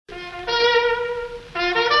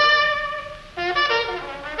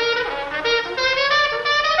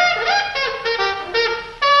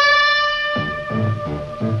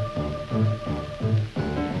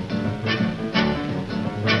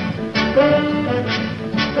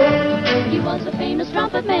He was a famous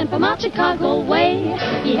trumpet man from out Chicago way.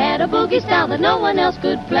 He had a boogie style that no one else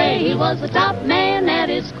could play. He was the top man at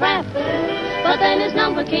his craft. But then his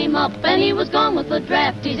number came up and he was gone with the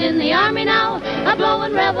draft. He's in the army now, a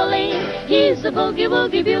blowing reveille. He's the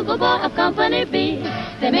boogie-woogie bugle boy of Company B.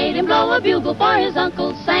 They made him blow a bugle for his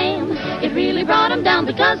Uncle Sam. It really brought him down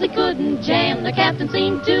because he couldn't jam. The captain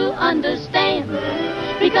seemed to understand,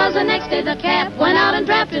 because the next day the cap went out and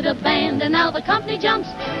drafted a band. And now the company jumps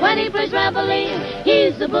when he plays reveille.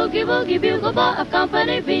 He's the boogie-woogie bugle boy of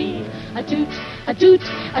Company B. A toot, a toot,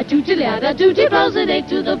 a tooty-lad, a toot, he blows it 8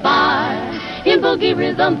 to the bar. In boogie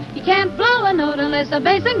rhythm, you can't blow a note unless the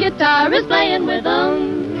bass and guitar is playing with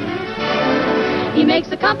him. He makes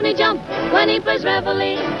the company jump when he plays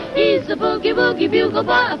reveille. He's the boogie-woogie bugle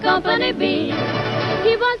boy of Company B.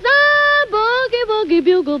 He was the boogie-woogie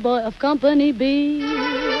bugle boy of Company B.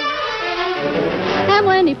 And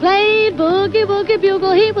when he played boogie-woogie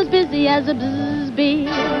bugle, he was busy as a bzz bee.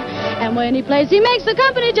 And when he plays, he makes the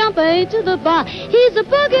company jump 8 to the bar. He's a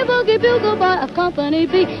boogie-woogie bugle boy of Company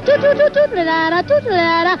B. Toot-toot-toot-toot-la-da,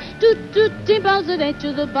 toot-la-da, toot-toot, he blows it 8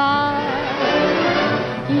 to the bar.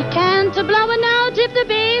 He can't blow a note if the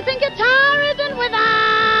bass and guitar isn't with him.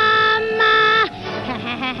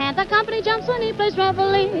 The company jumps when he plays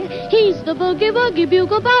reveille. He's the boogie-woogie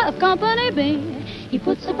bugle boy of Company B. He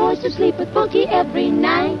puts the boys to sleep with boogie every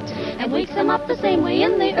night and wakes them up the same way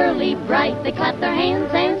in the early bright. They clap their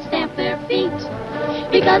hands and stamp their feet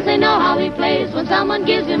because they know how he plays. When someone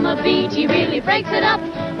gives him a beat, he really breaks it up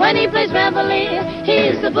when he plays reveille.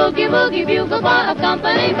 He's the boogie-woogie bugle boy of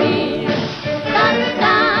Company B.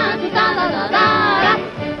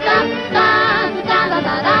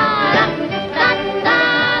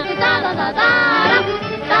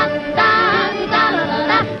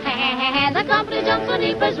 The company jumps when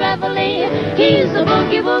he plays reveille. He's the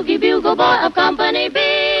boogie-woogie bugle boy of Company B.